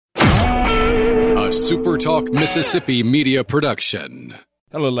SuperTalk Mississippi Media production.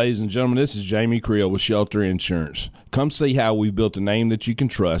 Hello, ladies and gentlemen. This is Jamie Creel with Shelter Insurance. Come see how we've built a name that you can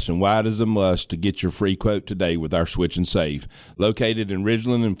trust and why it is a must to get your free quote today with our Switch and Save. Located in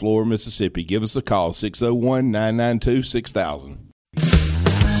Ridgeland and Flora, Mississippi. Give us a call, 601-992-6000.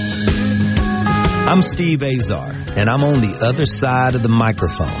 I'm Steve Azar, and I'm on the other side of the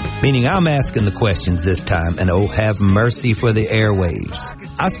microphone, meaning I'm asking the questions this time, and oh, have mercy for the airwaves.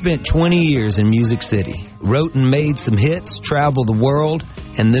 I spent 20 years in Music City, wrote and made some hits, traveled the world,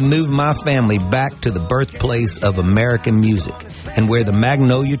 and then moved my family back to the birthplace of American music and where the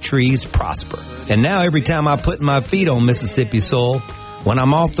magnolia trees prosper. And now every time I put my feet on Mississippi soil, when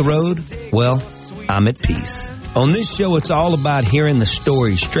I'm off the road, well, I'm at peace. On this show, it's all about hearing the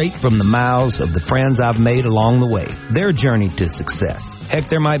stories straight from the mouths of the friends I've made along the way, their journey to success. Heck,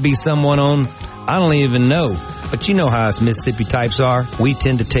 there might be someone on, I don't even know, but you know how us Mississippi types are. We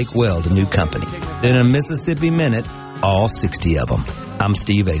tend to take well to new company. In a Mississippi Minute, all 60 of them. I'm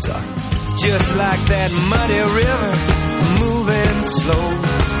Steve Azar. It's just like that muddy river, moving slow.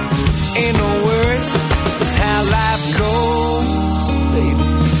 Ain't no worries, it's how life goes, baby.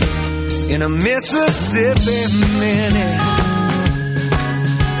 In a Mississippi Minute.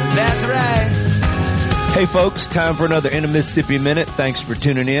 That's right. Hey folks, time for another In a Mississippi Minute. Thanks for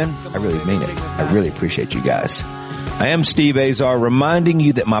tuning in. I really mean it. I really appreciate you guys. I am Steve Azar, reminding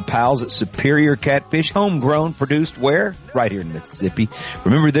you that my pals at Superior Catfish, homegrown, produced where? Right here in Mississippi.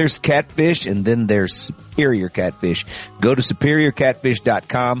 Remember, there's catfish and then there's Superior Catfish. Go to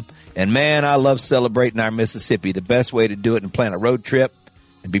superiorcatfish.com. And man, I love celebrating our Mississippi. The best way to do it and plan a road trip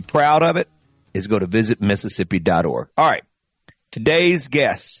and be proud of it is go to visitmississippi.org. All right. Today's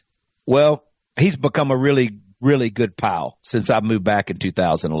guest, well, he's become a really, really good pal since I moved back in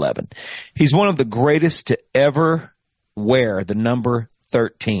 2011. He's one of the greatest to ever wear the number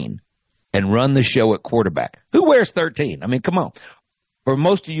 13 and run the show at quarterback. Who wears 13? I mean, come on. For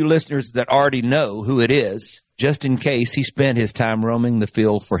most of you listeners that already know who it is, just in case, he spent his time roaming the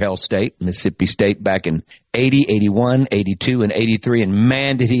field for Hell State, Mississippi State, back in 80, 81, 82, and 83, and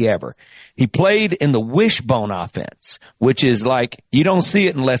man, did he ever. He played in the wishbone offense, which is like, you don't see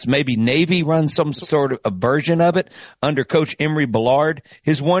it unless maybe Navy runs some sort of a version of it under Coach Emory Ballard.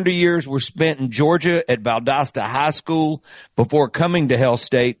 His wonder years were spent in Georgia at Valdosta High School before coming to Hell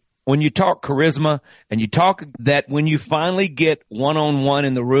State. When you talk charisma and you talk that when you finally get one-on-one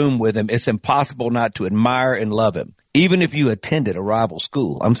in the room with him, it's impossible not to admire and love him, even if you attended a rival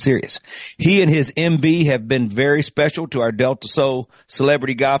school. I'm serious. He and his MB have been very special to our Delta Soul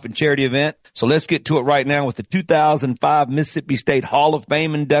Celebrity Golf and Charity event. So let's get to it right now with the 2005 Mississippi State Hall of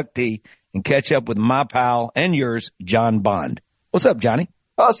Fame inductee and catch up with my pal and yours, John Bond. What's up, Johnny?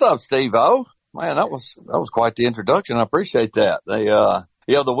 What's up, Steve-O? Man, that was quite the introduction. I appreciate that. The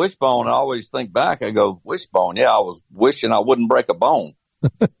wishbone, I always think back, I go, wishbone. Yeah, I was wishing I wouldn't break a bone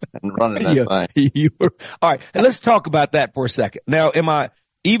and running that thing. All right, and let's talk about that for a second. Now, am I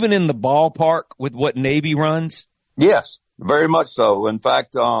even in the ballpark with what Navy runs? Yes, very much so. In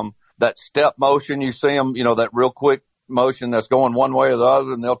fact, that step motion, you see them, that real quick motion that's going one way or the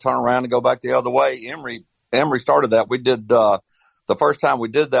other, and they'll turn around and go back the other way. Emory started that. We did, the first time we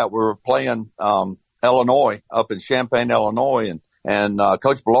did that, we were playing Illinois, up in Champaign, Illinois, and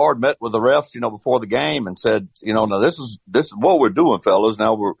Coach Ballard met with the refs, before the game and said, now this is what we're doing, fellas.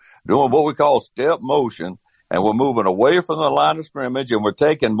 Now we're doing what we call step motion, and we're moving away from the line of scrimmage, and we're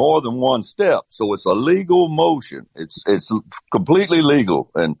taking more than one step. So it's a legal motion. It's completely legal.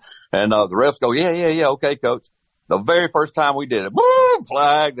 And the refs go, yeah, okay, coach. The very first time we did it, boom,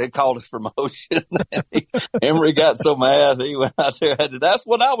 flag, they called us for motion. Emory got so mad, he went out there. That's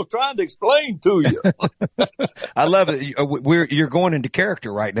what I was trying to explain to you. I love it. You're going into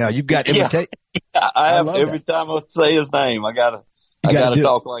character right now. You've got imitate. Yeah, I have every time I say his name. I gotta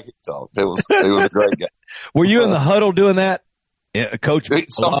talk like he talked. It was a great guy. Were you in the huddle doing that? Yeah, Coach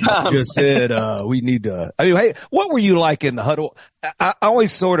sometimes just said, we need to, hey, what were you like in the huddle? I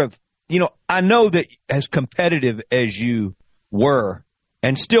always sort of, I know that as competitive as you were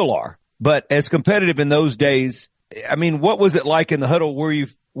and still are, but as competitive in those days, I mean, what was it like in the huddle? Were you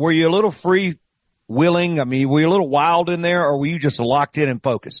a little free-willing? I mean, were you a little wild in there, or were you just locked in and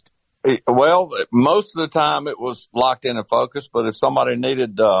focused? Well, most of the time it was locked in and focused, but if somebody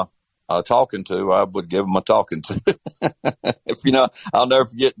needed talking to, I would give them a talking to. I'll never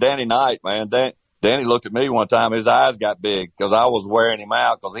forget Danny Knight, man. Danny looked at me one time. His eyes got big because I was wearing him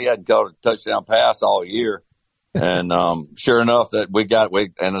out because he hadn't caught a touchdown pass all year. And sure enough, that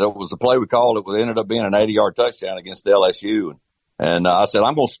and it was the play we called. It ended up being an 80-yard touchdown against LSU. And I said,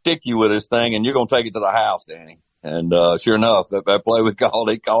 I'm going to stick you with this thing, and you're going to take it to the house, Danny. And sure enough, that play we called,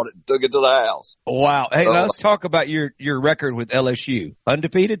 he caught it and took it to the house. Wow. Hey, let's talk about your record with LSU.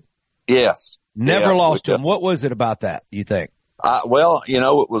 Undefeated? Yes. Never lost to them. What was it about that, you think? Well,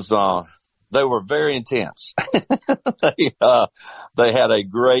 it was they were very intense. They had a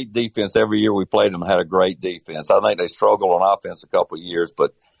great defense. Every year we played them, had a great defense. I think they struggled on offense a couple of years,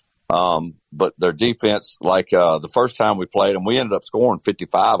 but their defense, the first time we played them, we ended up scoring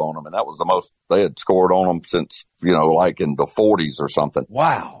 55 on them, and that was the most they had scored on them since, like in the 40s or something.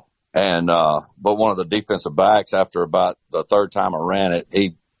 Wow. And, but one of the defensive backs, after about the third time I ran it,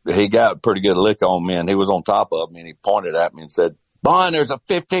 he got a pretty good lick on me, and he was on top of me, and he pointed at me and said, "Bond, there's a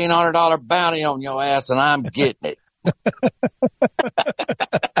 $1,500 bounty on your ass, and I'm getting it."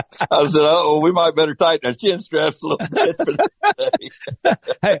 I said, we might better tighten our chin straps a little bit for that day.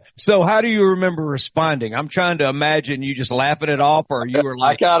 Hey, so how do you remember responding? I'm trying to imagine you just laughing it off, or you were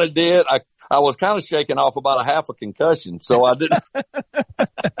like, I kind of did. I was kind of shaking off about a half a concussion, so I didn't.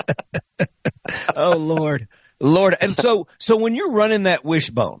 Oh, Lord. And so when you're running that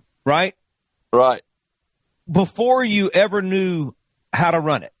wishbone, right? Right. Before you ever knew how to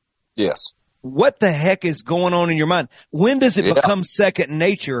run it. Yes. What the heck is going on in your mind? When does it become second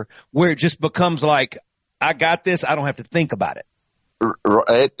nature where it just becomes like, I got this, I don't have to think about it?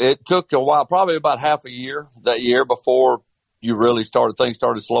 It took a while, probably about half a year that year before you really things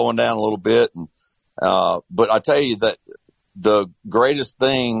started slowing down a little bit. And, but I tell you that the greatest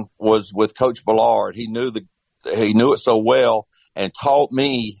thing was with Coach Ballard. He knew it so well and taught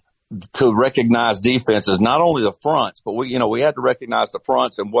me to recognize defenses, not only the fronts, but we had to recognize the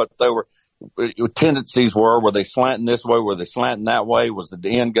fronts and what they were, tendencies were they slanting this way, were they slanting that way, was the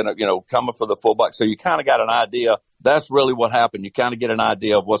end going to, coming for the fullback. So you kind of got an idea. That's really what happened. You kind of get an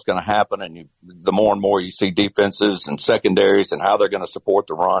idea of what's going to happen. And the more and more you see defenses and secondaries and how they're going to support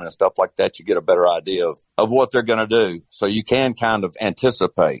the run and stuff like that, you get a better idea of what they're going to do. So you can kind of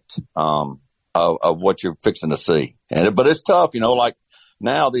anticipate, of what you're fixing to see. But it's tough, like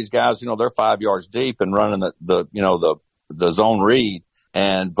now these guys, they're 5 yards deep and running the zone read.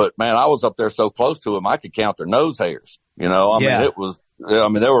 But man, I was up there so close to them, I could count their nose hairs. Mean, they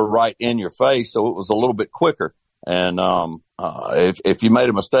were right in your face. So it was a little bit quicker. And, if you made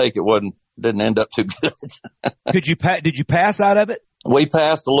a mistake, didn't end up too good. Did you pass out of it? We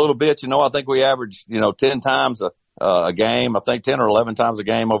passed a little bit. I think we averaged, 10 times a game. I think 10 or 11 times a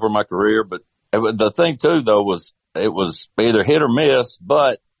game over my career. But the thing too, though, was it was either hit or miss,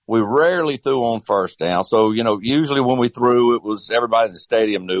 but we rarely threw on first down. So, usually when we threw, it was everybody in the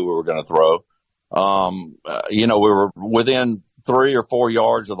stadium knew we were going to throw. We were within 3 or 4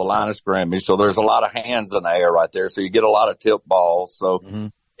 yards of the line of scrimmage. So there's a lot of hands in the air right there. So you get a lot of tip balls. So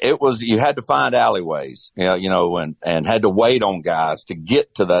you had to find alleyways, and had to wait on guys to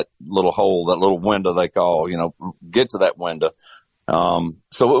get to that little hole, that little window they call, get to that window.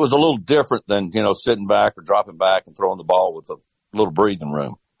 So it was a little different than, sitting back or dropping back and throwing the ball with a little breathing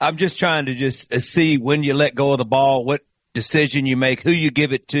room. I'm just trying to see when you let go of the ball, what decision you make, who you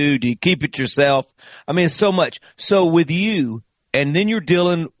give it to, do you keep it yourself? It's so much. So with you, and then you're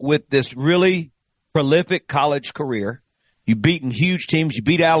dealing with this really prolific college career. You've beaten huge teams. You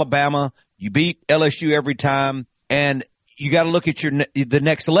beat Alabama. You beat LSU every time. And you got to look at the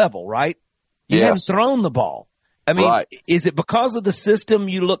next level, right? You haven't thrown the ball. Right. Is it because of the system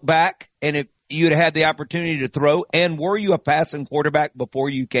you look back and if you'd had the opportunity to throw, and were you a passing quarterback before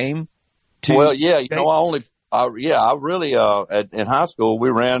you came to? Well, yeah, I really, in high school, we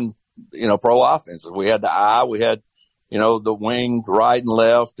ran, pro offenses. We had the eye, we had, the wing right and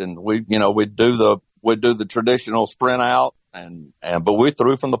left, and we'd do the traditional sprint out but we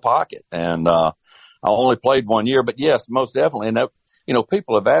threw from the pocket. And, I only played 1 year, but yes, most definitely. And that,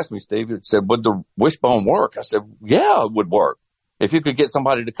 people have asked me, Steve, said, would the wishbone work? I said, yeah, it would work if you could get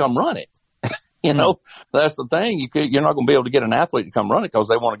somebody to come run it. That's the thing. You're not going to be able to get an athlete to come run it because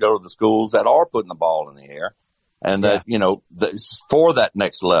they want to go to the schools that are putting the ball in the air and that, for that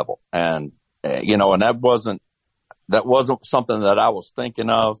next level. And, and that wasn't something that I was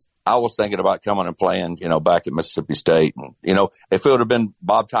thinking of. I was thinking about coming and playing, back at Mississippi State. And, if it would have been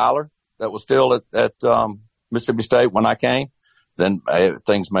Bob Tyler that was still at Mississippi State when I came, then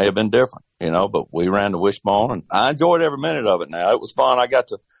things may have been different, but we ran the wishbone and I enjoyed every minute of it. Now it was fun. I got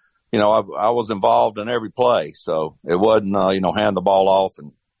to, I was involved in every play. So it wasn't, hand the ball off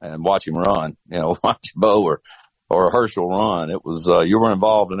and watch him run, watch Bo or Herschel run. It was, you were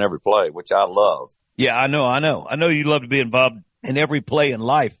involved in every play, which I love. Yeah, I know. I know you love to be involved in every play in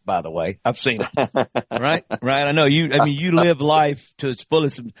life, by the way. I've seen it. Right. I know you live life to its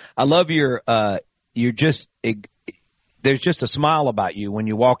fullest. I love there's just a smile about you when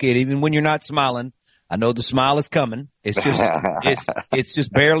you walk in, even when you're not smiling. I know the smile is coming. It's just, it's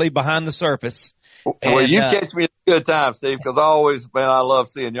just barely behind the surface. Well, you catch me at a good time, Steve, because I love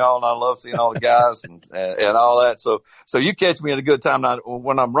seeing y'all, and I love seeing all the guys and all that. So you catch me at a good time. Now,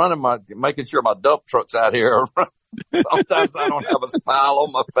 when I'm making sure my dump truck's out here, sometimes I don't have a smile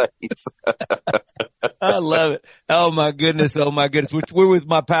on my face. I love it. Oh my goodness. We're with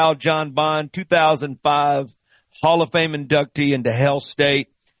my pal John Bond, 2005 Hall of Fame inductee into Hell State,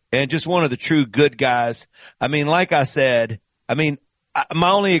 and just one of the true good guys. I mean, like I said, my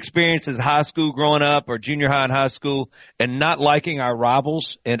only experience is high school growing up, or junior high and high school, and not liking our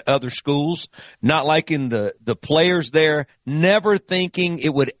rivals in other schools, not liking the players there, never thinking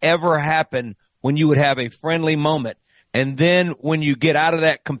it would ever happen when you would have a friendly moment. And then when you get out of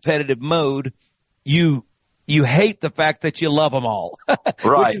that competitive mode, you hate the fact that you love them all.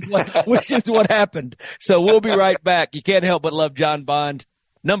 Right. which is what happened. So we'll be right back. You can't help but love John Bond.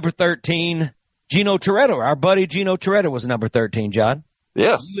 Number 13, Gino Toretto. Our buddy Gino Toretto was number 13, John.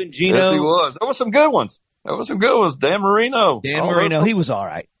 Yes. You and Gino. Yes, he was. There were some good ones. Dan Marino. He was all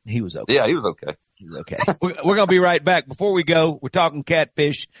right. He was okay. Yeah, he was okay. Okay. We're going to be right back. Before we go, we're talking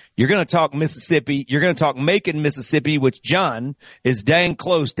catfish. You're going to talk Mississippi. You're going to talk Macon, Mississippi, which John is dang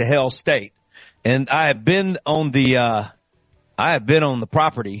close to Hell State. And I have been on the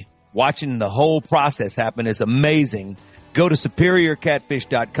property watching the whole process happen. It's amazing. Go to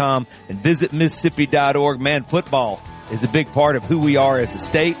superiorcatfish.com and visit Mississippi.org. Man, football is a big part of who we are as a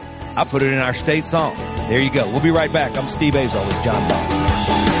state. I put it in our state song. There you go. We'll be right back. I'm Steve Azar with John Bond.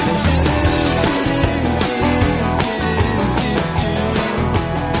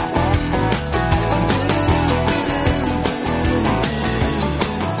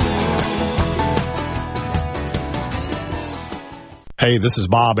 Hey, this is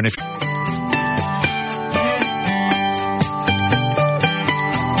Bob, and if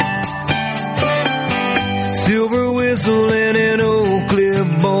silver whistle and an old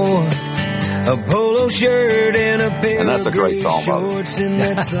clipboard, a polo shirt and a pair that's a of great gray song, shorts in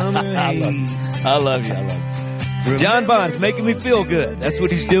that summer I love you. John Bond's making me feel good. That's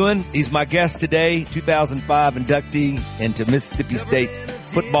what he's doing. He's my guest today, 2005 inductee into Mississippi State's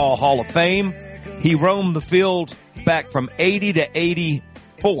Football Hall of Fame. He roamed the field back from 80 to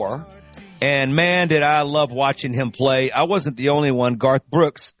 84, and man, did I love watching him play. I wasn't the only one. Garth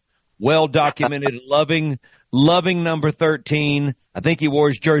Brooks, well documented, loving number 13. I think he wore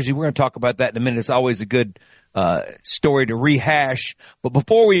his jersey. We're going to talk about that in a minute. It's always a good story to rehash. But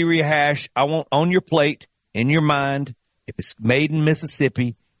before we rehash, I want on your plate, in your mind, if it's made in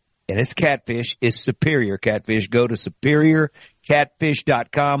Mississippi and it's catfish, it's Superior Catfish. Go to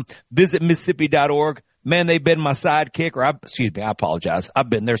superiorcatfish.com. Visit Mississippi.org. Man, they've been my sidekick, I apologize. I've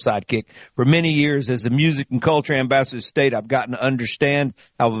been their sidekick for many years as a music and culture ambassador of the state. I've gotten to understand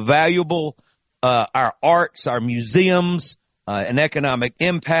how valuable our arts, our museums, and economic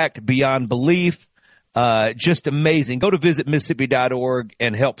impact beyond belief. Just amazing. Go to visit Mississippi.org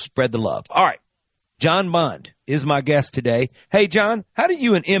and help spread the love. All right. John Bond is my guest today. Hey, John, how did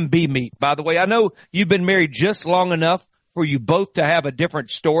you and MB meet, by the way? I know you've been married just long enough for you both to have a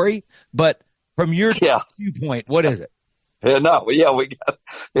different story, but from your viewpoint, what is it?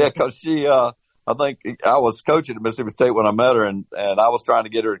 Because she, I think I was coaching at Mississippi State when I met her, and I was trying to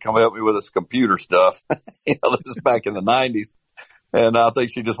get her to come help me with this computer stuff. This is back in the 90s. And I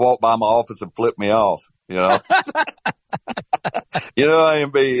think she just walked by my office and flipped me off, You know how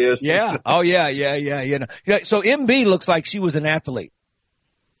MB is. Yeah. Oh, yeah. So MB looks like she was an athlete.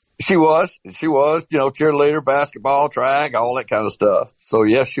 She was, cheerleader, basketball, track, all that kind of stuff. So,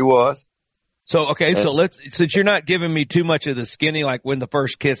 yes, she was. So, okay, since you're not giving me too much of the skinny, like when the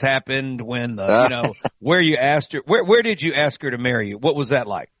first kiss happened, when where you asked her, where did you ask her to marry you? What was that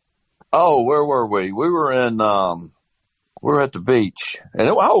like? Oh, where were we? We were we were at the beach. And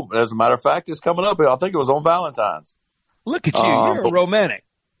as a matter of fact, it's coming up. I think it was on Valentine's. Look at you. You're a romantic.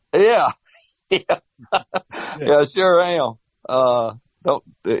 Yeah. Yeah, sure am.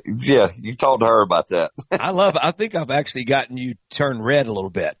 You talked to her about that. I love it. I think I've actually gotten you turned red a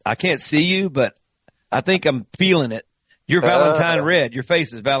little bit. I can't see you, but I think I'm feeling it. You're Valentine red. Your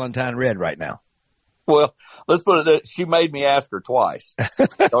face is Valentine red right now. Well, let's put it that she made me ask her twice.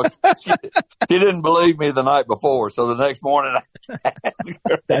 She didn't believe me the night before, so the next morning I asked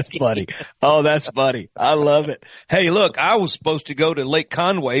her. That's funny. Oh, that's funny. I love it. Hey, look, I was supposed to go to Lake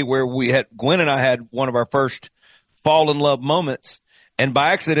Conway where Gwen and I had one of our first fall in love moments. And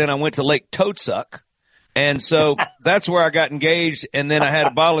by accident, I went to Lake Toadsuck. And so that's where I got engaged. And then I had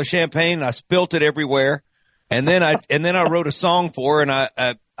a bottle of champagne and I spilt it everywhere. And then I wrote a song for her, and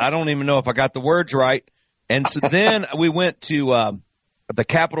I don't even know if I got the words right. And so then we went to the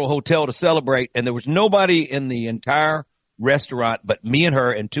Capitol Hotel to celebrate, and there was nobody in the entire restaurant but me and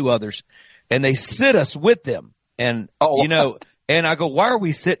her and two others, and they sit us with them. And, and I go, why are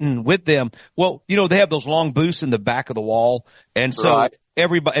we sitting with them? Well, they have those long booths in the back of the wall, and so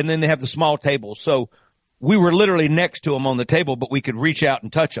everybody, and then they have the small tables. So we were literally next to them on the table, but we could reach out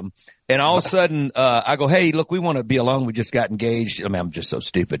and touch them. And all of a sudden, I go, hey, look, we want to be alone. We just got engaged. I mean, I'm just so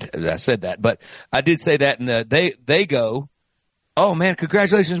stupid that I said that, but I did say that. And they go, oh man,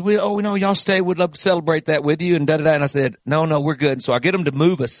 congratulations. We know y'all stay. We'd love to celebrate that with you. And da-da-da. And I said, no, we're good. And so I get them to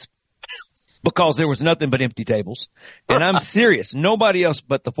move us because there was nothing but empty tables. And I'm serious. Nobody else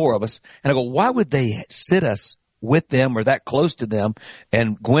but the four of us. And I go, why would they sit us with them or that close to them?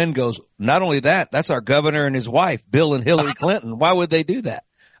 And Gwen goes, not only that, that's our governor and his wife, Bill and Hillary Clinton. Why would they do that?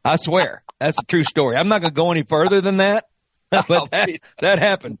 I swear. That's a true story. I'm not going to go any further than that, but that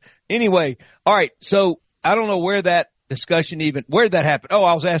happened. Anyway, all right. So I don't know where that discussion where did that happen? Oh,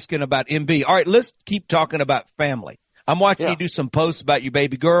 I was asking about MB. All right. Let's keep talking about family. I'm watching you do some posts about your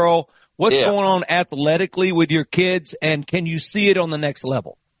baby girl. What's going on athletically with your kids, and can you see it on the next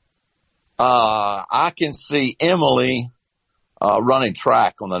level? I can see Emily running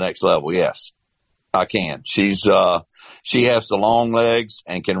track on the next level. Yes, I can. She has the long legs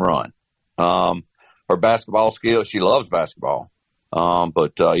and can run. Her basketball skills, she loves basketball.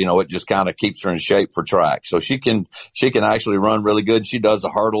 But it just kind of keeps her in shape for track. So she can actually run really good. She does the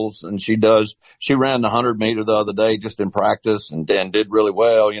hurdles, and she ran the 100-meter the other day just in practice and then did really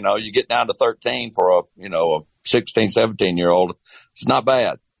well. You get down to 13 for a 16, 17-year-old. It's not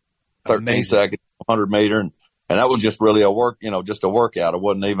bad. 13 Amazing. Seconds, 100-meter. And that was just really just a workout. It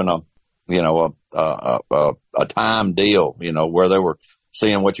wasn't even a time deal, where they were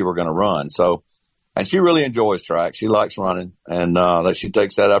seeing what you were going to run. So, and she really enjoys track. She likes running, and that she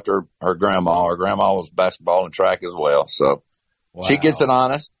takes that after her grandma. Her grandma was basketball and track as well. So she gets it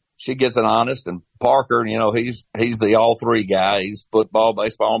honest. And Parker, he's the all three guy. He's football,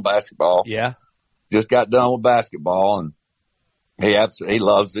 baseball, and basketball. Yeah. Just got done with basketball, and he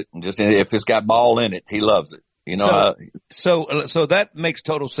loves it. And just if it's got ball in it, he loves it. So that makes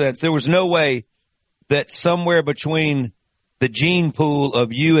total sense. There was no way that somewhere between the gene pool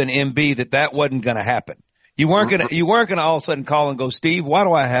of you and MB that wasn't going to happen. You weren't going to all of a sudden call and go, Steve, why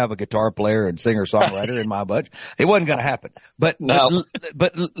do I have a guitar player and singer-songwriter in my budget? It wasn't going to happen. But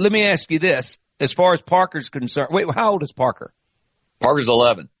let me ask you this. As far as Parker's concerned, wait, how old is Parker? Parker's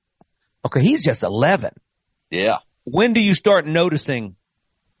 11. Okay, he's just 11. Yeah. When do you start noticing,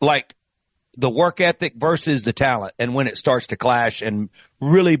 like, the work ethic versus the talent, and when it starts to clash and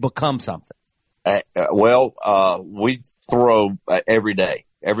really become something? We throw every day.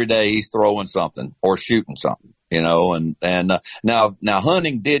 Every day he's throwing something or shooting something, and now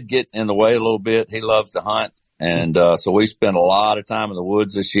hunting did get in the way a little bit. He loves to hunt. And, so we spent a lot of time in the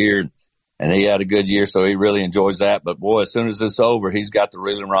woods this year, and he had a good year. So he really enjoys that. But boy, as soon as it's over, he's got the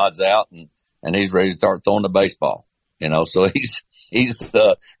reeling rods out and he's ready to start throwing the baseball, so he's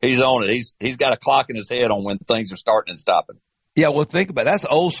on it. He's got a clock in his head on when things are starting and stopping. Yeah, well, think about it. That's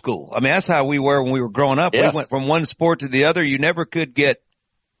old school. I mean, that's how we were when we were growing up. Yes. We went from one sport to the other. You never could get,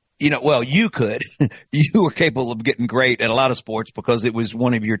 you could. You were capable of getting great at a lot of sports because it was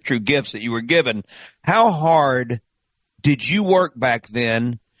one of your true gifts that you were given. How hard did you work back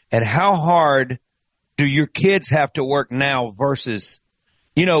then, and how hard do your kids have to work now versus,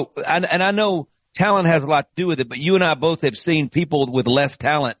 and I know talent has a lot to do with it, but you and I both have seen people with less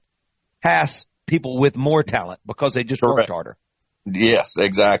talent pass people with more talent because they just worked harder. Yes,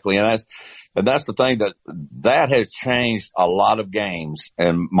 exactly. And that's the thing that has changed a lot of games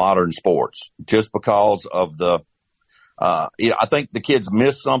in modern sports just because of I think the kids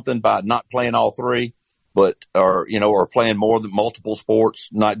miss something by not playing all three, or playing more than multiple sports,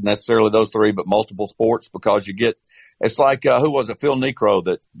 not necessarily those three, but multiple sports, because it's like, who was it? Phil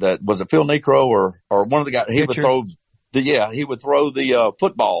Necro was it Phil Necro or one of the guys, he would throw the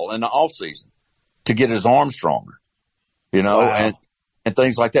football in the off season to get his arm stronger, wow. and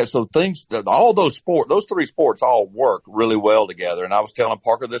things like that. So all those three sports all work really well together. And I was telling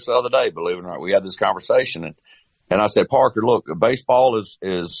Parker this the other day, believe it or not, we had this conversation, and I said, Parker, look, baseball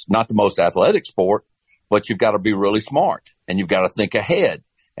is not the most athletic sport, but you've got to be really smart and you've got to think ahead.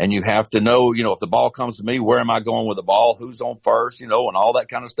 And you have to know, if the ball comes to me, where am I going with the ball? Who's on first, and all that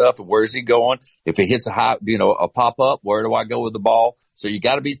kind of stuff. And where is he going? If it hits a pop up, where do I go with the ball? So you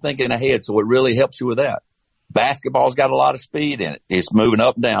got to be thinking ahead. So it really helps you with that. Basketball's got a lot of speed in it. It's moving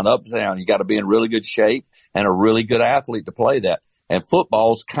up, down, up, down. You got to be in really good shape and a really good athlete to play that. And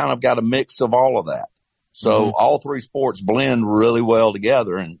football's kind of got a mix of all of that. So all three sports blend really well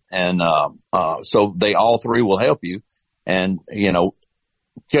together. And so they all three will help you. And,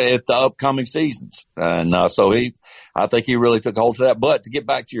 at the upcoming seasons. And so I think he really took hold of that. But to get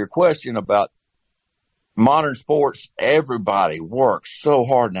back to your question about modern sports, everybody works so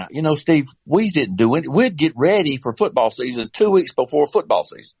hard now. You know, Steve, we didn't do it. We'd get ready for football season 2 weeks before football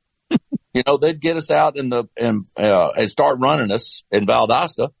season. You know, they'd get us out and start running us in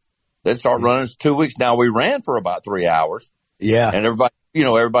Valdosta. They'd start running us 2 weeks. Now we ran for about 3 hours. Yeah. And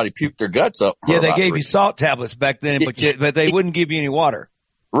everybody puked their guts up. Yeah, they gave you salt tablets back then, but they wouldn't give you any water.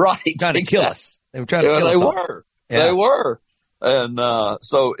 Right. Trying to kill us. They were trying to kill us. They were. And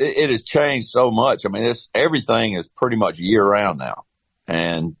so it has changed so much. I mean, everything is pretty much year round now.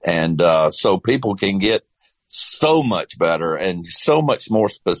 And so people can get so much better and so much more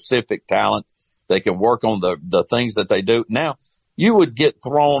specific talent. They can work on the things that they do. Now, you would get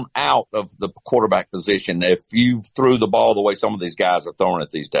thrown out of the quarterback position if you threw the ball the way some of these guys are throwing it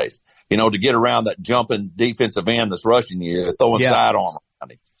these days. You know, to get around that jumping defensive end that's rushing you, throwing sidearm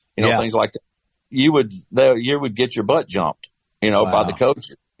around him, things like that. You would get your butt jumped, by the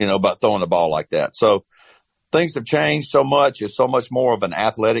coach, by throwing the ball like that. So things have changed so much. It's so much more of an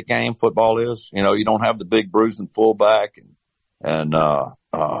athletic game. Football is, you don't have the big bruising fullback and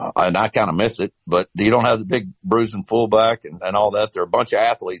I kind of miss it, but you don't have the big bruising fullback and all that. There are a bunch of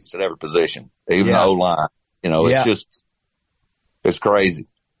athletes at every position, even the O-line. It's crazy.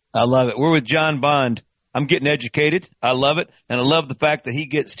 I love it. We're with John Bond. I'm getting educated. I love it. And I love the fact that he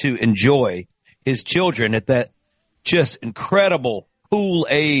gets to enjoy his children at that just incredible, cool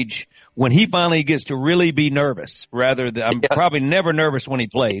age when he finally gets to really be nervous. I'm probably never nervous when he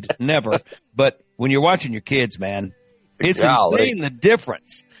played, never. But when you're watching your kids, man, it's insane the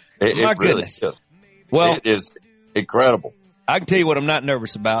difference. My goodness. Really is. Well, it is incredible. I can tell you what I'm not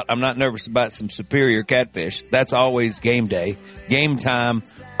nervous about. I'm not nervous about some Superior Catfish. That's always game day, game time,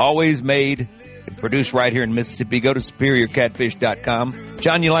 always made and produced right here in Mississippi. Go to SuperiorCatfish.com.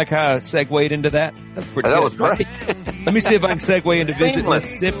 John, you like how I segued into that? That's pretty good. That was great. Let me see if I can segue into Visit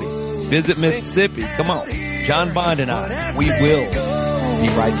Mississippi. Visit Mississippi. Come on. John Bond and I, we will be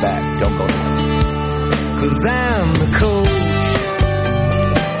right back. Don't go nowhere. 'Cause I'm the coach.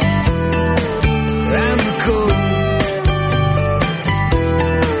 I'm the coach. I'm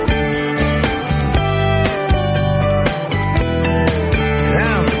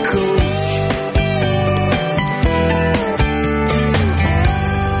the coach.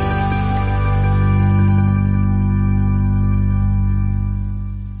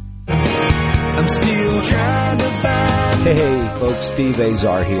 I'm still trying to find. Hey folks, Steve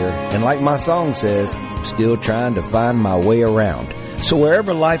Azar here, and like my song says, still trying to find my way around. So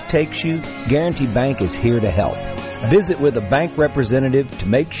wherever life takes you, Guarantee Bank is here to help. Visit with a bank representative to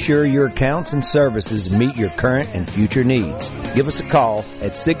make sure your accounts and services meet your current and future needs. Give us a call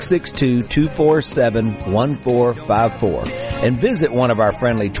at 662-247-1454 and visit one of our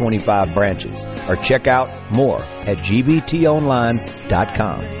friendly 25 branches or check out more at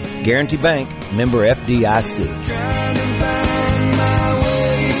gbtonline.com. Guarantee Bank, member FDIC.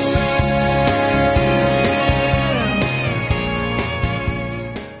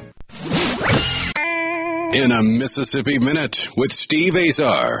 In a Mississippi Minute with Steve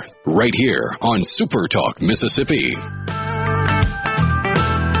Azar, right here on SuperTalk Mississippi.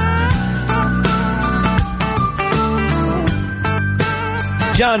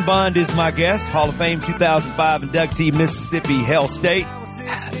 John Bond is my guest, Hall of Fame 2005 inductee, Mississippi Hell State.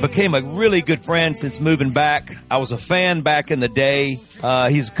 Became a really good friend since moving back. I was a fan back in the day.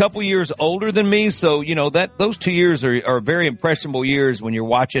 He's a couple years older than me, so those 2 years are very impressionable years when you're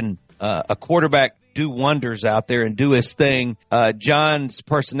watching a quarterback do wonders out there and do his thing. John's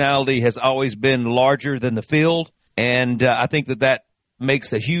personality has always been larger than the field, and I think that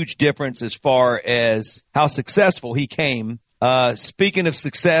makes a huge difference as far as how successful he came. Speaking of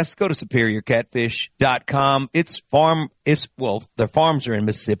success, go to SuperiorCatfish.com. Their farms are in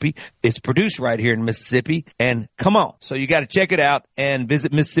Mississippi. It's produced right here in Mississippi. And come on. So you got to check it out and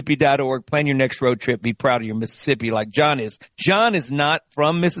visit Mississippi.org. Plan your next road trip. Be proud of your Mississippi like John is. John is not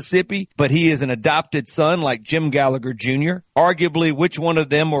from Mississippi, but he is an adopted son like Jim Gallagher Jr. Arguably, which one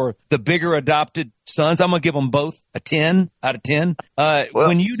of them are the bigger adopted sons? I'm going to give them both a 10 out of 10.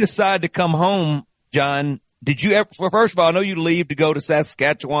 When you decide to come home, John, did you ever, first of all, I know you leave to go to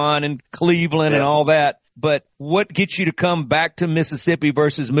Saskatchewan and Cleveland and all that, but what gets you to come back to Mississippi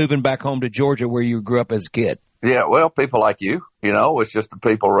versus moving back home to Georgia where you grew up as a kid? Yeah, well, people like you, it's just the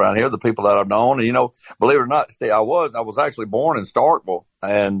people around here, the people that I've known. And, believe it or not, Steve, I was actually born in Starkville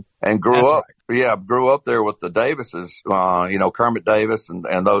and grew up. Right. Yeah, grew up there with the Davises, Kermit Davis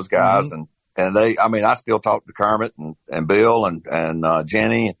and those guys. Mm-hmm. And they, I still talk to Kermit and Bill and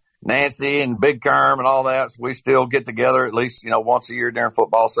Jenny. Nancy and Big Kerm and all that. So we still get together at least, once a year during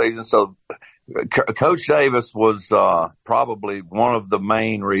football season. So Coach Davis was probably one of the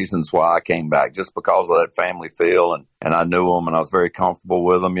main reasons why I came back, just because of that family feel, and I knew him and I was very comfortable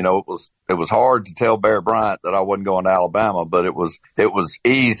with him. It was hard to tell Bear Bryant that I wasn't going to Alabama, but it was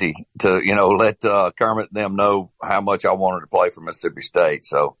easy to let Kermit and them know how much I wanted to play for Mississippi State.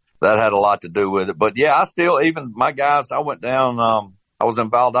 So that had a lot to do with it. But yeah, I still, even my guys, I went down. I was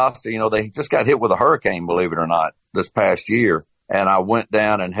in Valdosta. They just got hit with a hurricane, believe it or not, this past year. And I went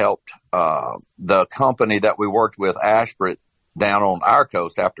down and helped the company that we worked with, Ashbridge, down on our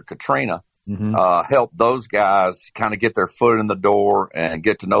coast after Katrina, help those guys kind of get their foot in the door and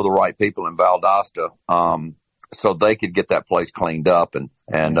get to know the right people in Valdosta, so they could get that place cleaned up. And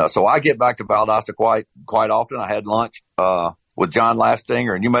so I get back to Valdosta quite often. I had lunch with John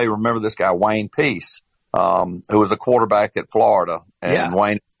Lastinger, and you may remember this guy, Wayne Peace, who was a quarterback at Florida, and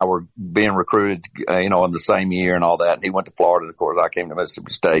Wayne and I were being recruited, in the same year and all that. And he went to Florida, and of course I came to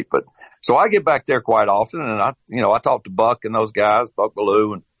Mississippi State. But so I get back there quite often, and I talk to Buck and those guys, Buck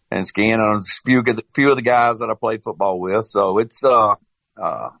Ballou and Skin, and a few of the guys that I played football with. So it's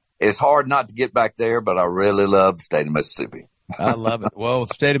hard not to get back there, but I really love the state of Mississippi. I love it. Well,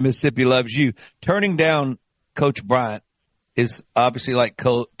 the state of Mississippi loves you. Turning down Coach Bryant is obviously like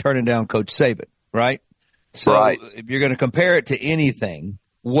turning down Coach Saban, right? So right. If you're going to compare it to anything,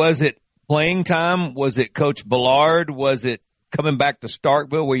 was it playing time? Was it Coach Ballard? Was it coming back to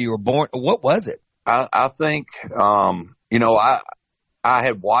Starkville where you were born? What was it? I think, I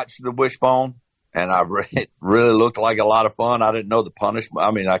had watched the Wishbone, and it really looked like a lot of fun. I didn't know the punishment.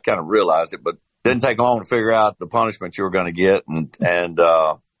 I mean, I kind of realized it, but didn't take long to figure out the punishment you were going to get.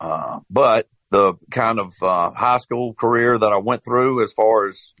 But the kind of high school career that I went through, as far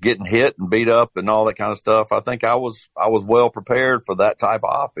as getting hit and beat up and all that kind of stuff, I think I was well prepared for that type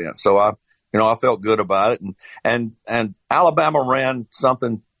of offense. So I felt good about it. And Alabama ran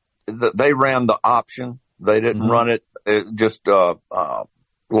something. They ran the option. They didn't run it just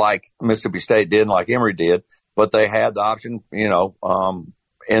like Mississippi State did, and like Emory did, but they had the option,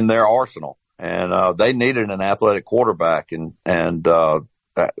 in their arsenal. And they needed an athletic quarterback, and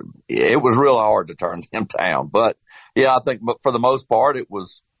it was real hard to turn them down. But yeah, I think for the most part, it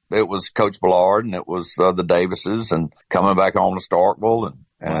was Coach Ballard, and it was the Davises, and coming back home to Starkville,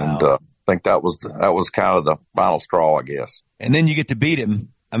 and I think that was kind of the final straw, I guess. And then you get to beat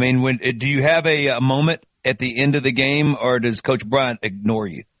him. I mean, do you have a moment at the end of the game, or does Coach Bryant ignore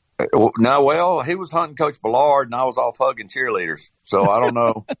you? No, well, he was hunting Coach Ballard, and I was off hugging cheerleaders. So I don't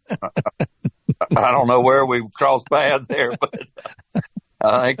know. I don't know where we crossed paths there, but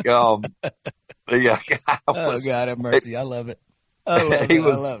I think, yeah. Oh, God have mercy. I love it. I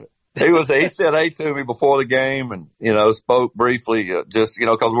love it. He said hey to me before the game, and, spoke briefly, just,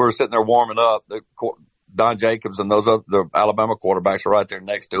 cause we were sitting there warming up. Don Jacobs and the Alabama quarterbacks are right there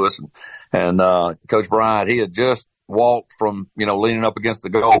next to us. And Coach Bryant, he had just walked from, leaning up against the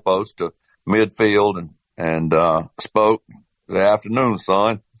goalpost to midfield and spoke. Good afternoon,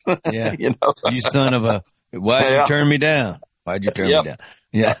 son. Yeah. You son of a, why'd you turn me down? Why'd you turn me down?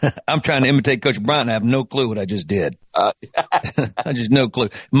 Yeah. I'm trying to imitate Coach Bryant. I have no clue what I just did. I just no clue.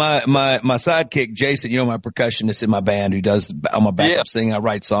 My sidekick, Jason, my percussionist in my band who does all my backup singing, I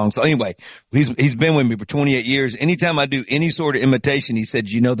write songs. So anyway, he's been with me for 28 years. Anytime I do any sort of imitation, he said,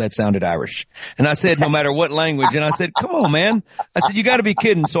 that sounded Irish. And I said, no matter what language. And I said, come on, man. I said, you got to be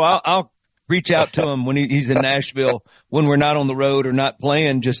kidding. So I'll reach out to him when he's in Nashville, when we're not on the road or not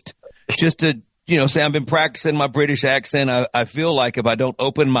playing, just to, say I've been practicing my British accent. I feel like if I don't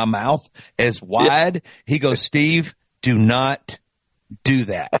open my mouth as wide, he goes, Steve, do not do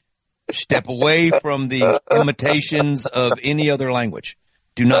that. Step away from the imitations of any other language.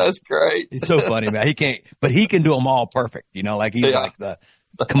 Do not. That's great. It's so funny, man. He can do them all perfect. Like he's like the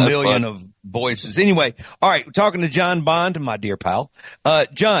chameleon of voices. Anyway, all right. We're talking to John Bond, my dear pal.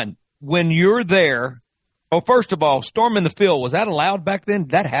 John, when you're there, first of all, storming the field, was that allowed back then?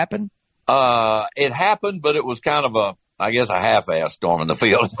 Did that happen? It happened, but it was kind of a half-ass storm in the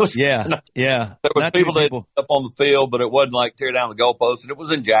field. Yeah. There were people that up on the field, but it wasn't like tear down the goalpost. And it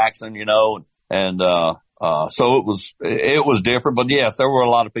was in Jackson, so it was different. But yes, there were a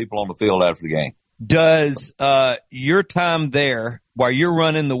lot of people on the field after the game. Does, your time there while you're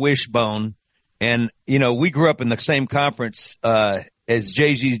running the Wishbone, and, we grew up in the same conference, as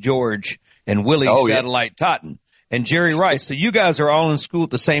J.G. George and Willie Satellite Totten and Jerry Rice. So you guys are all in school at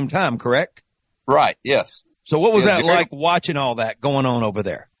the same time, correct? Right. Yes. So what was that like watching all that going on over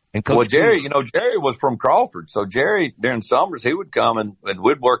there? And Coach Jerry, Jerry was from Crawford. So Jerry, during summers, he would come and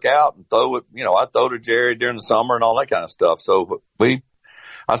we'd work out and throw it. I'd throw to Jerry during the summer and all that kind of stuff. So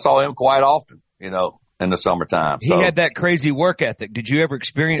I saw him quite often, in the summertime. He had that crazy work ethic. Did you ever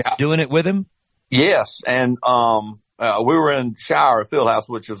experience doing it with him? Yes. And, we were in Shire Fieldhouse,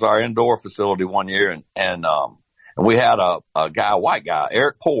 which was our indoor facility one year. And we had a white guy,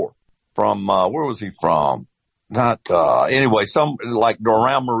 Eric Poore from, where was he from? Anyway, some like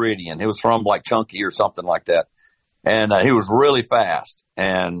around Meridian. He was from like Chunky or something like that. And, he was really fast.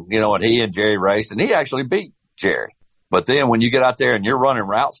 And, and he and Jerry raced, and he actually beat Jerry. But then when you get out there and you're running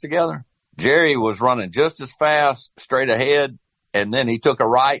routes together, Jerry was running just as fast straight ahead. And then he took a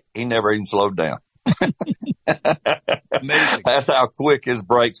right. He never even slowed down. Amazing. That's how quick his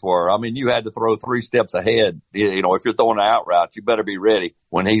brakes were. I mean, you had to throw 3 steps ahead. If you're throwing an out route, you better be ready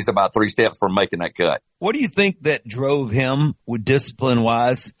when he's about 3 steps from making that cut. What do you think that drove him with discipline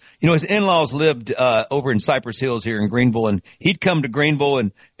wise? His in-laws lived over in Cypress Hills here in Greenville, and he'd come to Greenville,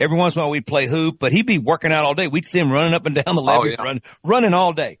 and every once in a while we'd play hoop, but he'd be working out all day. We'd see him running up and down the levee, running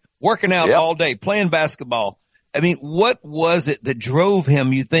all day, working out all day, playing basketball. I mean, what was it that drove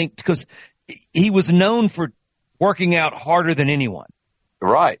him, you think? Because he was known for working out harder than anyone.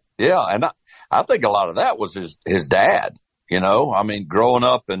 Right. Yeah. And I think a lot of that was his dad, I mean, growing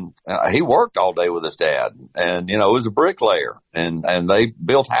up, and he worked all day with his dad, and, he was a bricklayer, and they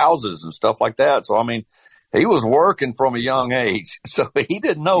built houses and stuff like that. So, I mean, he was working from a young age. So he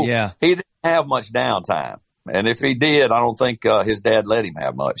didn't know, he didn't have much downtime. And if he did, I don't think his dad let him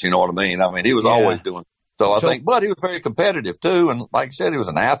have much. You know what I mean? I mean, he was always doing. So I think, but he was very competitive too. And like I said, he was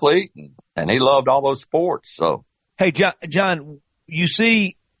an athlete, and he loved all those sports. So, hey, John, you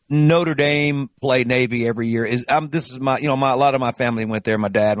see Notre Dame play Navy every year. This is my, a lot of my family went there. My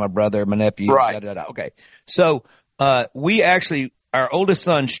dad, my brother, my nephew. Right. Okay. So, we actually, our oldest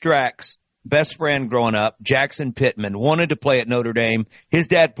son, Strax, best friend growing up, Jackson Pittman, wanted to play at Notre Dame. His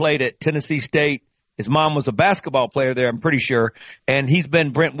dad played at Tennessee State. His mom was a basketball player there, I'm pretty sure. And he's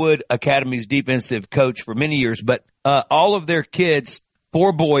been Brentwood Academy's defensive coach for many years. But all of their kids,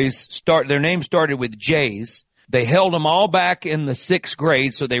 4 boys, their names started with J's. They held them all back in the 6th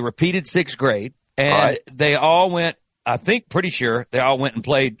grade, so they repeated 6th grade. And they all went, I think, pretty sure, they all went and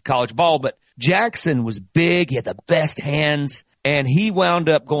played college ball. But Jackson was big. He had the best hands. And he wound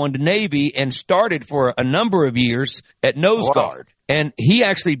up going to Navy and started for a number of years at nose guard. And he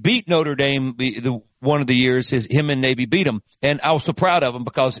actually beat Notre Dame one of the years. Him and Navy beat him. And I was so proud of him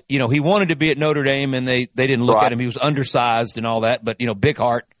because, he wanted to be at Notre Dame, and they didn't look at him. He was undersized and all that. But, big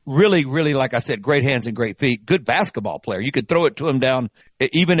heart. Really, really, like I said, great hands and great feet. Good basketball player. You could throw it to him down,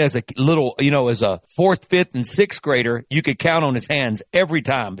 even as a little, as a 4th, 5th, and 6th grader. You could count on his hands every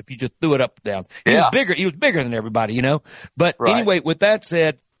time if you just threw it up and down. He was bigger than everybody, But anyway, with that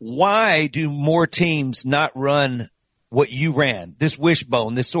said, why do more teams not run what you ran, this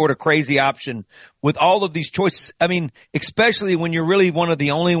wishbone, this sort of crazy option with all of these choices? I mean, especially when you're really one of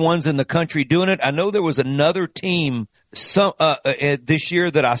the only ones in the country doing it. I know there was another team this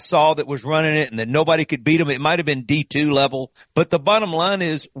year that I saw that was running it and that nobody could beat them. It might have been D2 level. But the bottom line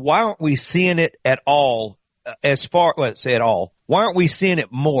is, why aren't we seeing it at all? Why aren't we seeing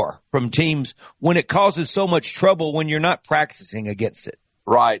it more from teams when it causes so much trouble when you're not practicing against it?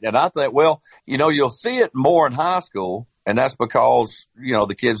 Right. And I think, you'll see it more in high school, and that's because,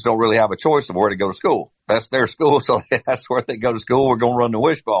 the kids don't really have a choice of where to go to school. That's their school, so that's where they go to school. We're going to run the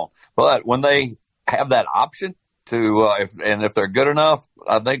wishbone. But when they have that option to, if they're good enough,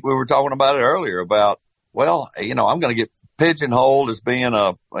 I think we were talking about it earlier about, I'm going to get pigeonholed as being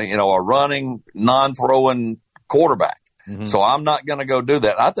a running, non-throwing quarterback. Mm-hmm. So I'm not going to go do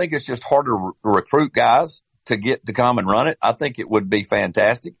that. I think it's just harder to recruit guys to get to come and run it. I think it would be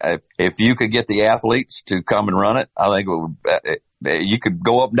fantastic if you could get the athletes to come and run it. I think you could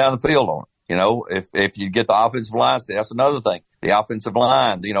go up and down the field on it. If you get the offensive line, that's another thing. The offensive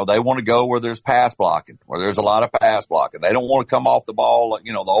line, they want to go where there's pass blocking, where there's a lot of pass blocking. They don't want to come off the ball,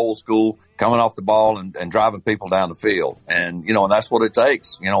 the old school coming off the ball and driving people down the field. And, and that's what it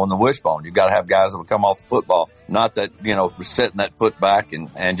takes, in the wishbone. You've got to have guys that will come off the football, not that, setting that foot back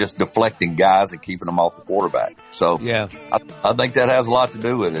and just deflecting guys and keeping them off the quarterback. So yeah, I think that has a lot to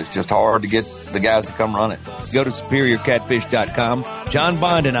do with it. It's just hard to get the guys to come run it. Go to SuperiorCatfish.com. John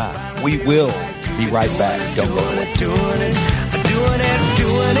Bond and I, we will be right back. Don't go away.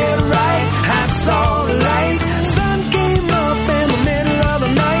 Doing it right. I saw the light. Sun came up in the middle of the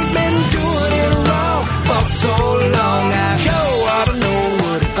night. Been doing it wrong for so long. I sure ought to know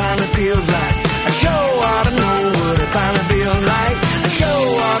what it finally feels like. I sure ought to know what it finally feels like. I sure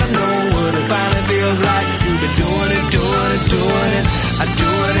ought to know what it finally feels like. You've been doing it. I'm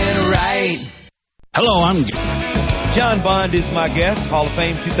doing it right. Hello, I'm John Bond is my guest, Hall of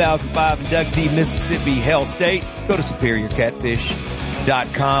Fame 2005 inductee, Mississippi Hell State. Go to SuperiorCatfish.com.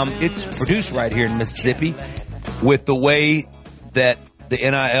 SuperTalkMississippi.com. It's produced right here in Mississippi with the way that the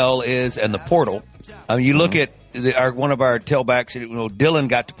NIL is and the portal. You look at one of our tailbacks,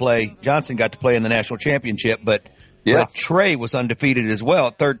 Dylan Johnson got to play in the national championship, but Trey was undefeated as well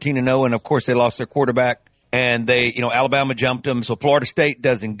at 13-0. And of course they lost their quarterback and Alabama jumped them. So Florida State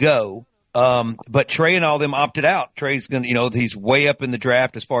doesn't go. But Trey and all them opted out. Trey's going to, he's way up in the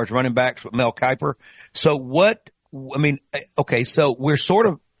draft as far as running backs with Mel Kiper. So so we're sort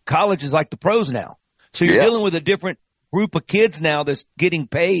of, college is like the pros now. So you're dealing with a different group of kids now that's getting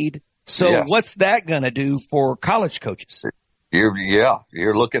paid. So what's that going to do for college coaches?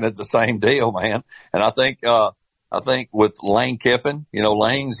 You're looking at the same deal, man. And I think with Lane Kiffin,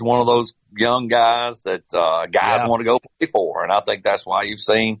 Lane's one of those young guys that, guys want to go play for. And I think that's why you've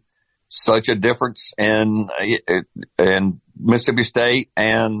seen such a difference in Mississippi State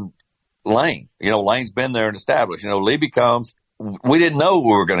and Lane. Lane's been there and established. Levy comes. We didn't know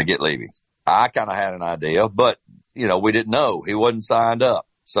we were going to get Levy. I kind of had an idea, but we didn't know. He wasn't signed up.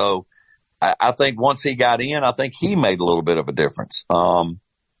 So I think once he got in, I think he made a little bit of a difference. I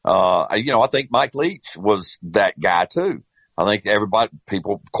think Mike Leach was that guy too. I think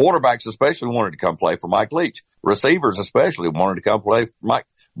quarterbacks especially wanted to come play for Mike Leach. Receivers especially wanted to come play for Mike.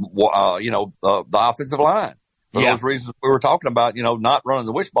 The offensive line. For those reasons we were talking about, not running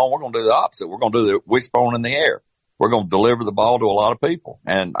the wishbone, we're going to do the opposite. We're going to do the wishbone in the air. We're going to deliver the ball to a lot of people.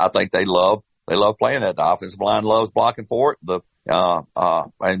 And I think they love playing that. The offensive line loves blocking for it.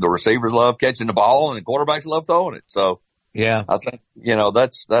 And the receivers love catching the ball and the quarterbacks love throwing it. So, I think,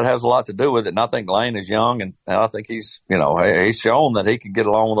 that has a lot to do with it. And I think Lane is young and I think he's shown that he can get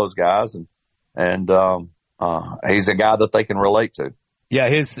along with those guys and he's a guy that they can relate to. Yeah,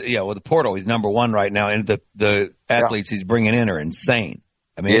 with the portal, he's number one right now, and the athletes he's bringing in are insane.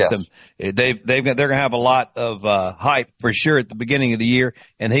 I mean, they're going to have a lot of hype for sure at the beginning of the year,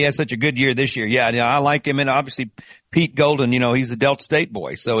 and he had such a good year this year. Yeah, I like him, and obviously Pete Golden, he's a Delta State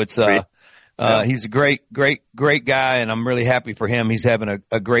boy, so it's he's a great guy, and I'm really happy for him. He's having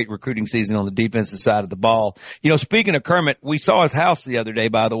a great recruiting season on the defensive side of the ball. Speaking of Kermit, we saw his house the other day.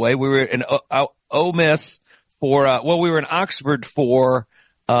 By the way, we were in Ole Miss. We were in Oxford for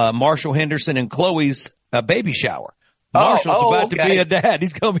Marshall Henderson and Chloe's baby shower. Marshall's about to be a dad.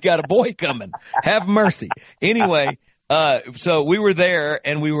 He's got a boy coming. Have mercy. Anyway, so we were there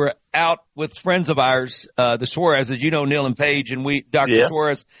and we were out with friends of ours, the Suarez, as you know, Neil and Paige, and Dr.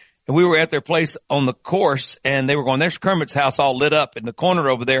 Suarez, and we were at their place on the course, and they were going, there's Kermit's house all lit up in the corner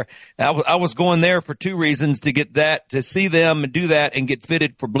over there. And I was going there for two reasons, to get that, to see them and do that and get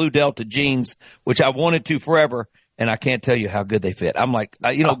fitted for Blue Delta jeans, which I wanted to forever. And I can't tell you how good they fit. I'm like,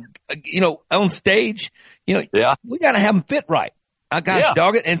 on stage, we got to have them fit right. I got to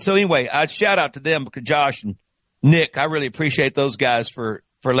dog it. And so anyway, I shout out to them because Josh and Nick, I really appreciate those guys for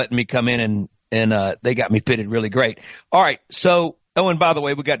letting me come in and they got me fitted really great. All right. So, and by the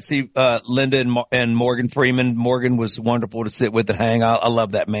way, we got to see Linda and Morgan Freeman. Morgan was wonderful to sit with and hang. I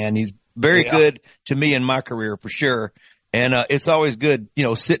love that man. He's very good to me in my career for sure. And it's always good,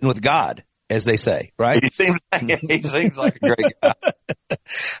 sitting with God, as they say, right? He seems like a great guy.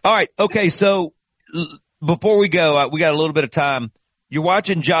 All right. Okay. So before we go, we got a little bit of time. You're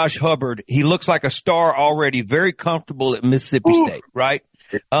watching Josh Hubbard. He looks like a star already, very comfortable at Mississippi State, right?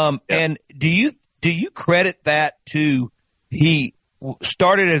 And do you credit that to he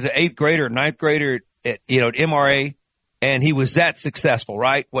started as an 8th grader, 9th grader at MRA, and he was that successful,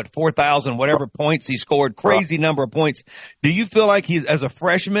 right? 4,000, whatever points he scored, crazy number of points. Do you feel like he's, as a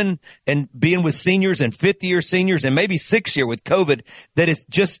freshman and being with seniors and 5th-year seniors and maybe 6th year with COVID, that it's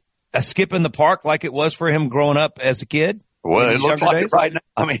just a skip in the park like it was for him growing up as a kid? Well, it looks like it right now.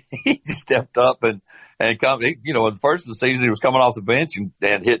 I mean, he stepped up and come, in the first of the season, he was coming off the bench and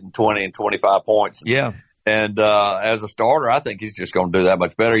hitting 20 and 25 points. Yeah. And as a starter, I think he's just going to do that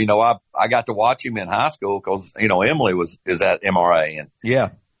much better. I got to watch him in high school because, Emily is at MRA.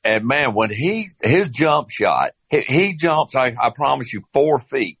 And man, when his jump shot, he jumps, I promise you, 4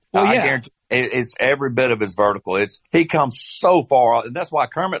 feet. Well, I guarantee it's every bit of his vertical. He comes so far out, and that's why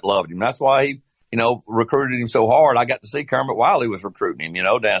Kermit loved him. That's why he, recruited him so hard. I got to see Kermit while he was recruiting him,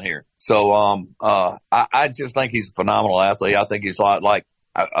 down here. So, I just think he's a phenomenal athlete. I think he's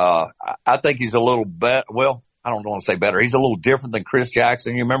I think he's a little better. Well, I don't want to say better. He's a little different than Chris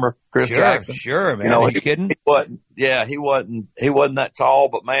Jackson. You remember Chris Jackson? Sure, man. Are you kidding? He wasn't that tall,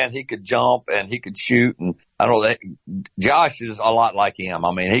 but man, he could jump and he could shoot. And I don't know, Josh is a lot like him.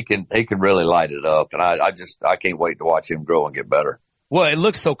 I mean, he can really light it up. And I can't wait to watch him grow and get better. Well, it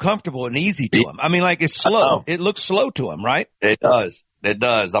looks so comfortable and easy to him. I mean, like it's slow. It looks slow to him, right? It does. It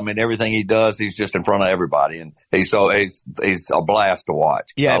does. I mean, everything he does, he's just in front of everybody, and he's a blast to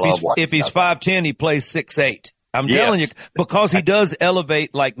watch. Yeah, if he's 5'10", he plays 6'8". I'm telling you, because he does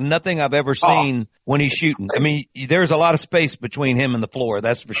elevate like nothing I've ever seen when he's shooting. I mean, there's a lot of space between him and the floor,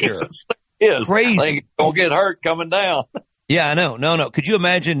 that's for sure. Yes, crazy. I think he's gonna get hurt coming down. Yeah, I know. No. Could you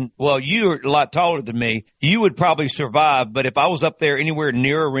imagine? Well, you're a lot taller than me. You would probably survive, but if I was up there anywhere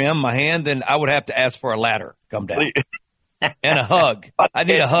near a rim, my hand, then I would have to ask for a ladder to come down. And a hug. I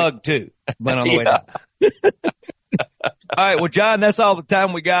need a hug too. But on the way down. All right. Well, John, that's all the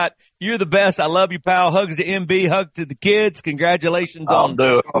time we got. You're the best. I love you, pal. Hugs to MB. Hug to the kids. Congratulations on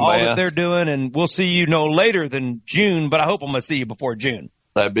all that they're doing. And we'll see you no later than June, but I hope I'm going to see you before June.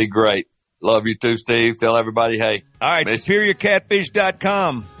 That'd be great. Love you too, Steve. Tell everybody, hey. All right.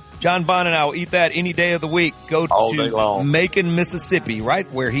 SuperiorCatfish.com. John Bond and I will eat that any day of the week. Go to Macon, Mississippi,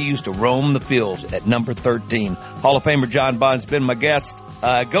 right where he used to roam the fields at number 13. Hall of Famer John Bond's been my guest.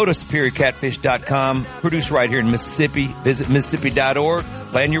 Go to SuperiorCatfish.com. Produced right here in Mississippi. Visit Mississippi.org.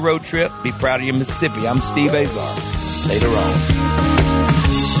 Plan your road trip. Be proud of your Mississippi. I'm Steve Azar. Later on.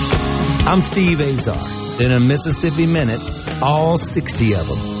 I'm Steve Azar. In a Mississippi Minute, all 60 of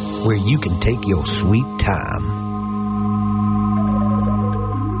them, where you can take your sweet time.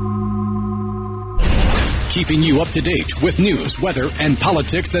 Keeping you up to date with news, weather, and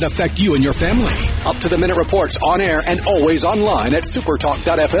politics that affect you and your family. Up-to-the-minute reports on air and always online at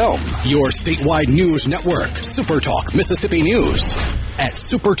SuperTalk.fm. Your statewide news network, SuperTalk Mississippi News at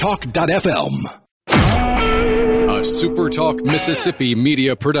SuperTalk.fm. A SuperTalk Mississippi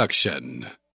Media production.